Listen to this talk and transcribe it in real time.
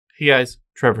Hey guys,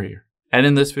 Trevor here. And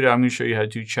in this video, I'm going to show you how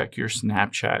to check your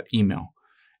Snapchat email.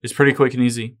 It's pretty quick and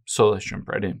easy, so let's jump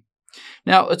right in.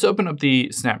 Now, let's open up the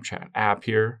Snapchat app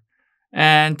here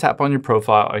and tap on your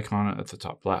profile icon at the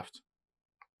top left.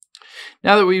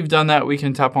 Now that we've done that, we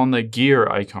can tap on the gear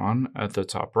icon at the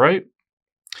top right.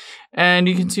 And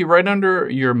you can see right under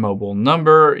your mobile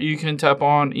number, you can tap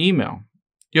on email.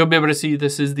 You'll be able to see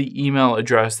this is the email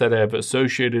address that I have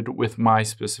associated with my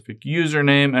specific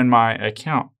username and my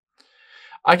account.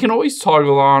 I can always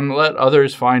toggle on let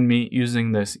others find me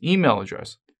using this email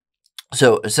address.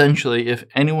 So essentially, if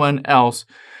anyone else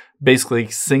basically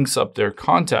syncs up their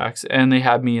contacts and they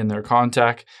have me in their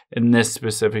contact in this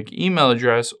specific email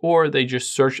address, or they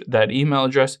just search that email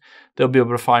address, they'll be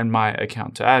able to find my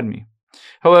account to add me.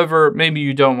 However, maybe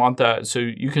you don't want that, so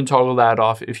you can toggle that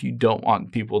off if you don't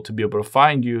want people to be able to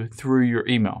find you through your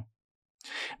email.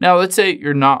 Now, let's say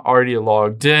you're not already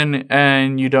logged in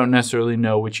and you don't necessarily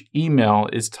know which email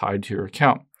is tied to your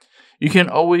account. You can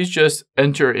always just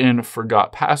enter in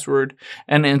forgot password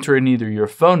and enter in either your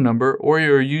phone number or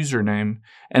your username,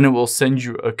 and it will send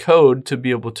you a code to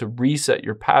be able to reset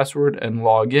your password and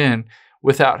log in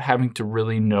without having to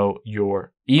really know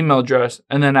your email address.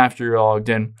 And then after you're logged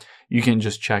in, you can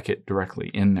just check it directly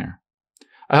in there.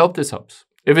 I hope this helps.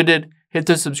 If it did, hit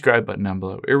the subscribe button down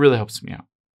below. It really helps me out.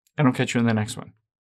 And I'll catch you in the next one.